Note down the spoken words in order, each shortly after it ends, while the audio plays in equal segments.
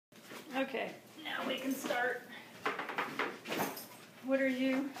Okay, now we can start. What are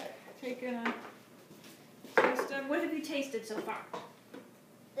you taking a taste of? What have you tasted so far?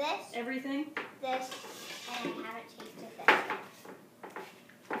 This. Everything? This. And I haven't tasted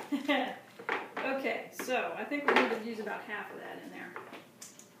this. Okay, so I think we need to use about half of that in there.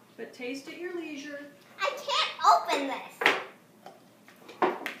 But taste at your leisure. I can't open this.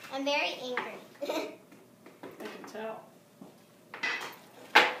 I'm very angry. I can tell.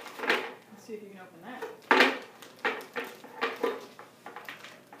 Let's see if you can open that.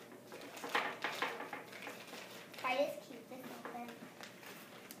 I just keep this open.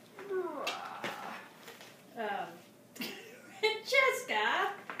 Francesca,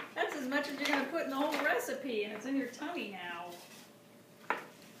 that's as much as you're going to put in the whole recipe, and it's in your tummy now.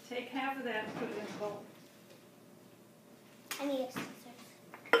 Take half of that and put it in the bowl. I need a scissors.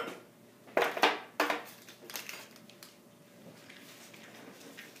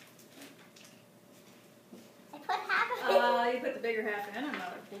 I put half of it. You put the bigger half in. I'm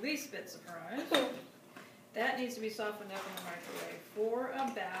not the least bit surprised. That needs to be softened up in the microwave for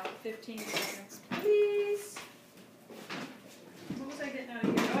about 15 seconds, please. What was I getting out of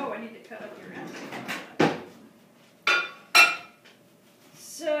here? Oh, I need to cut up your apple.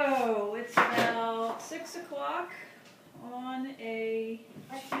 So, it's about 6 o'clock on a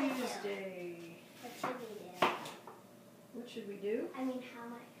Tuesday. What should we do? What should we do? I mean, how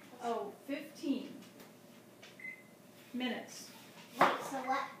much? Oh, 15 minutes. Wait, so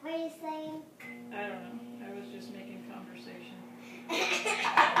what were you saying? I don't know. I was just making conversation.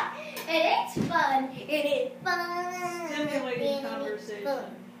 It is fun. It is fun. Stimulating conversation.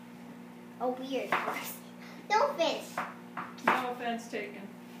 Fun. A weird person. No offense. No offense taken.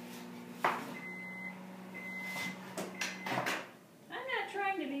 I'm not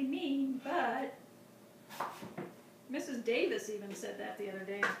trying to be mean, but Mrs. Davis even said that the other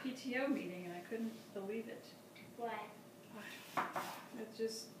day in a PTO meeting, and I couldn't believe it. What? It's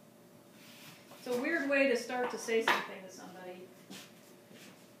just, it's a weird way to start to say something to somebody.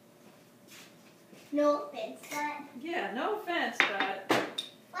 No offense, but. Yeah, no offense, but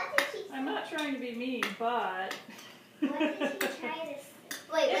What did she say? I'm not trying to be mean, but What did she try to say?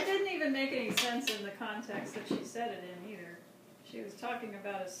 Wait, it didn't even make any sense in the context that she said it in either. She was talking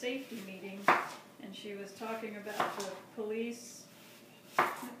about a safety meeting, and she was talking about the police.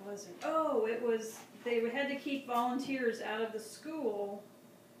 What was it? Oh, it was, they had to keep volunteers out of the school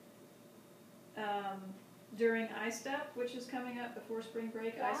during I-STEP, which is coming up before spring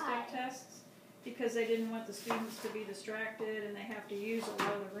break. Why? I-STEP tests, because they didn't want the students to be distracted, and they have to use a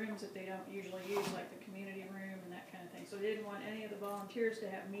lot of the rooms that they don't usually use, like the community room and that kind of thing. So they didn't want any of the volunteers to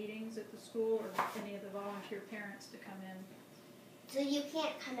have meetings at the school, or any of the volunteer parents to come in. So you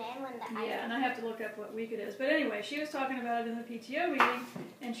can't come in when the. Yeah, and I have to look up what week it is. But anyway, she was talking about it in the PTO meeting,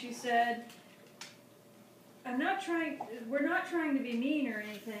 and she said, we're not trying to be mean or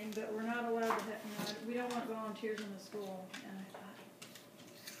anything, but we're not allowed to have, we don't want volunteers in the school. And I thought,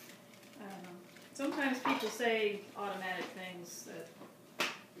 I don't know. Sometimes people say automatic things that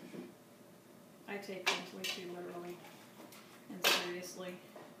I take things way too literally and seriously,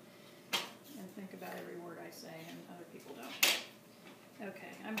 and think about every word I say, and other people don't.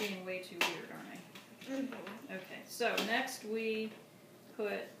 Okay, I'm being way too weird, aren't I? Mm-hmm. Okay, so next we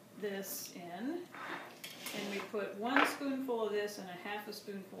put this in, and we put 1 spoonful of this and a half a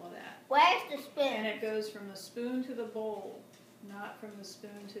spoonful of that. Where's the spoon? And it goes from the spoon to the bowl, not from the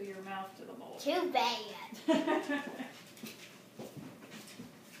spoon to your mouth to the bowl. Too bad.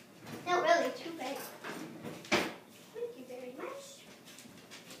 No, really, too bad. Thank you very much.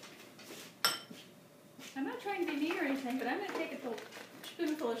 I'm not trying to be mean or anything, but I'm going to take a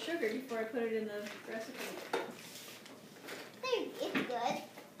spoonful of sugar before I put it in the recipe. It's good.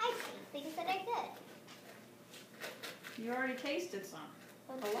 I taste things that are good. You already tasted some.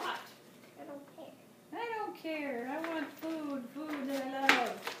 A lot. I don't care. I don't care. I want food that I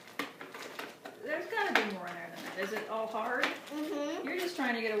love. There's got to be more in there than that. Is it all hard? Mm-hmm. You're just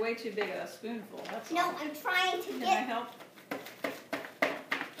trying to get a way too big of a spoonful. That's No, all. I'm trying to Can I get. help?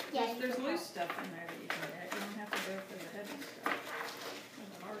 Yeah, There's loose stuff in there that you can get. You don't have to go for the heavy stuff. And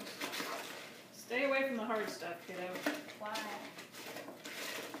the hard stuff. Stay away from the hard stuff, kiddo. Why?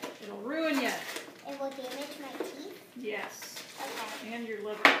 It'll ruin you. It will damage my teeth? Yes. Okay. And your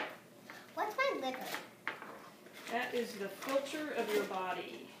liver. What's my liver? That is the filter of your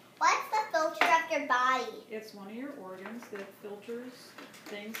body. What's the filter of your body? It's one of your organs that filters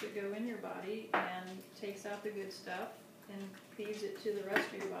things that go in your body and takes out the good stuff and feeds it to the rest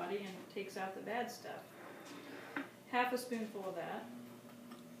of your body and takes out the bad stuff. Half a spoonful of that.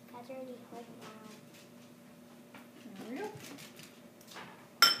 That's already put There we go.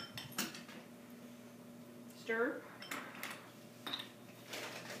 Stir.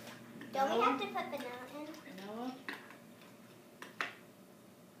 Don't we have to put vanilla in? Vanilla.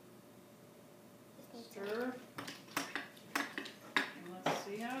 Stir. And let's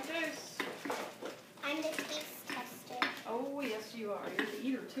see how it tastes. I'm the taste tester. Oh, yes, you are. You're the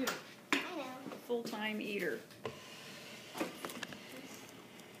eater, too. I know. Full-time eater.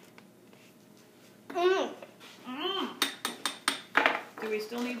 Mm. Do we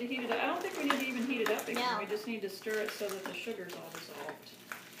still need to heat it up? I don't think we need to even heat it up again. No. We just need to stir it so that the sugar's all dissolved.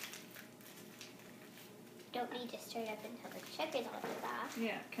 Don't need to stir it up until the sugar's all dissolved.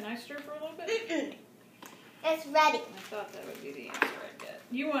 Yeah. Can I stir for a little bit? It's ready. I thought that would be the answer I'd get.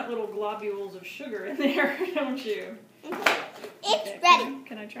 You want little globules of sugar in there, don't you? It's Okay, ready.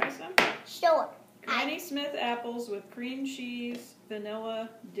 Can I try some? Sure. Granny Smith apples with cream cheese vanilla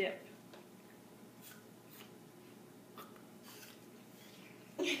dip.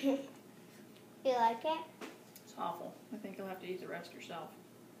 You like it? It's awful. I think you'll have to eat the rest yourself.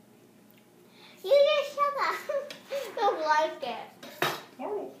 You just shut up. Don't like it.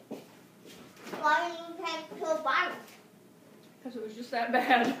 Horrible. Why didn't you take to a bottle? Because it was just that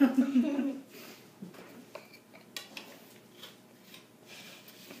bad.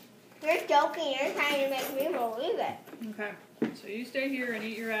 You're joking. You're trying to make me believe it. Okay. So you stay here and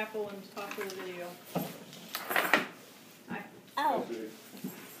eat your apple and talk for the video. Hi. Oh.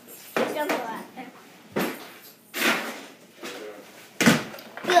 Don't go out there.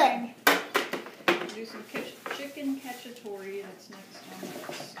 Good. Do some chicken cacciatore. That's next on the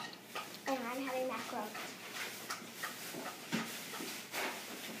list. And I'm having mackerel.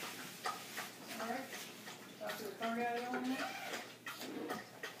 Alright. Talk to the car guy on that.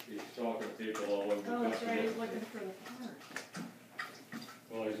 He's talking to people all over the Oh, that's country. right. He's looking for the part.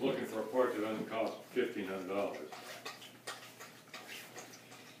 Well, he's looking for a part that doesn't cost $1,500.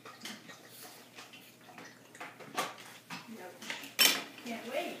 Yep. Can't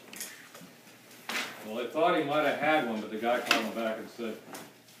wait. Well, they thought he might have had one, but the guy called him back and said,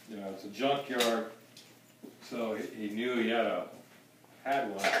 you know, it's a junkyard, so he knew he had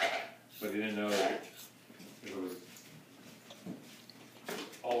one, but he didn't know if it was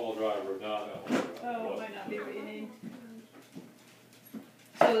all-wheel drive or not. Oh, it might not be what you need.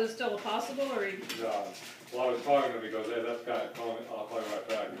 So is it still possible, or he? Well, I was talking to him, he goes, hey, that's got, I'll call you right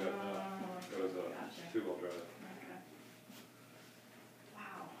back. He goes, no, it was Gotcha. a two-wheel drive. Okay.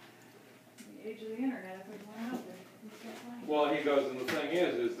 Wow. The age of the internet, if we went out there, we can't find it. Well, he goes, and the thing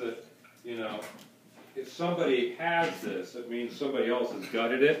is that, you know, if somebody has this, it means somebody else has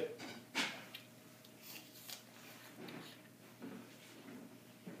gutted it.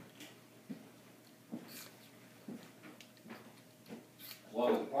 As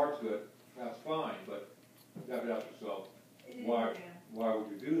long as the part's good, that's fine, but you gotta doubt yourself. Why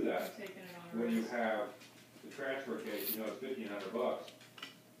would you do that Taking it on a when you risk. have the transfer case, you know, it's $1,500.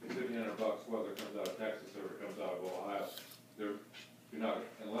 It's $1,500 whether it comes out of Texas or it comes out of Ohio. You're not,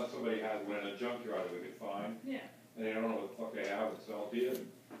 unless somebody has one in a junkyard that we could find, Yeah. and they don't know what the fuck they have and sell it to you.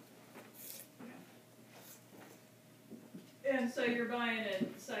 And so you're buying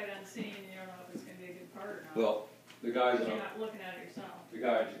it sight unseen, and you don't know if it's going to be a good part or not. Well, the guys, Because you're not looking at it yourself. the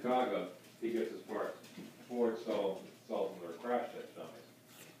guy in Chicago, he gets his parts. Ford sells them their crash test dummies,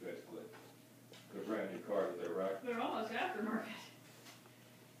 basically. They're brand new cars that they wreck. They're almost aftermarket.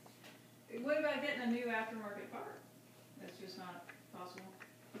 What about getting a new aftermarket part? That's just not possible?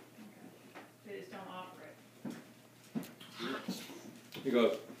 Okay. They just don't offer it. He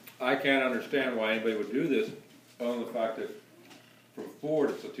goes, I can't understand why anybody would do this, other than the fact that for Ford,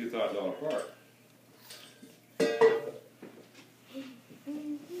 it's a $2,000 part.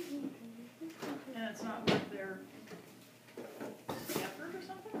 And it's not worth their effort or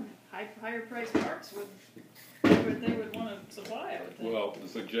something? Higher priced parts they would want to supply, I would think. Well, the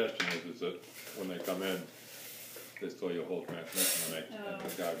suggestion is that when they come in, they sell you a whole transmission and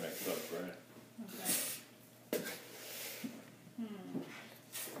the guy makes $7 grand. Okay.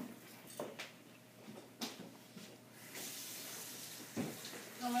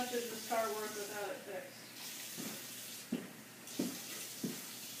 How much is this car worth without it fixed?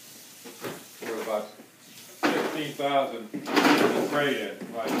 We're about $16,000 in trade-in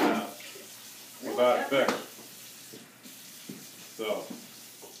right now, without it fixed. So,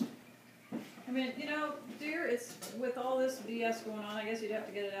 I mean, you know, dear, it's with all this BS going on, I guess you'd have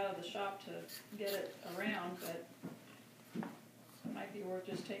to get it out of the shop to get it around, but it might be worth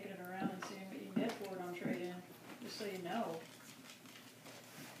just taking it around and seeing what you can get for it on trade-in, just so you know.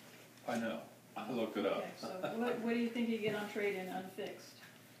 I know, I looked it up. Okay, so what do you think you get on trade-in unfixed?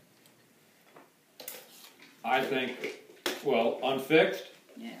 I think, well, unfixed,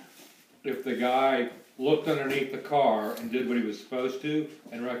 Yeah. if the guy looked underneath the car and did what he was supposed to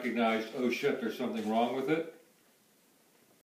and recognized, oh shit, there's something wrong with it,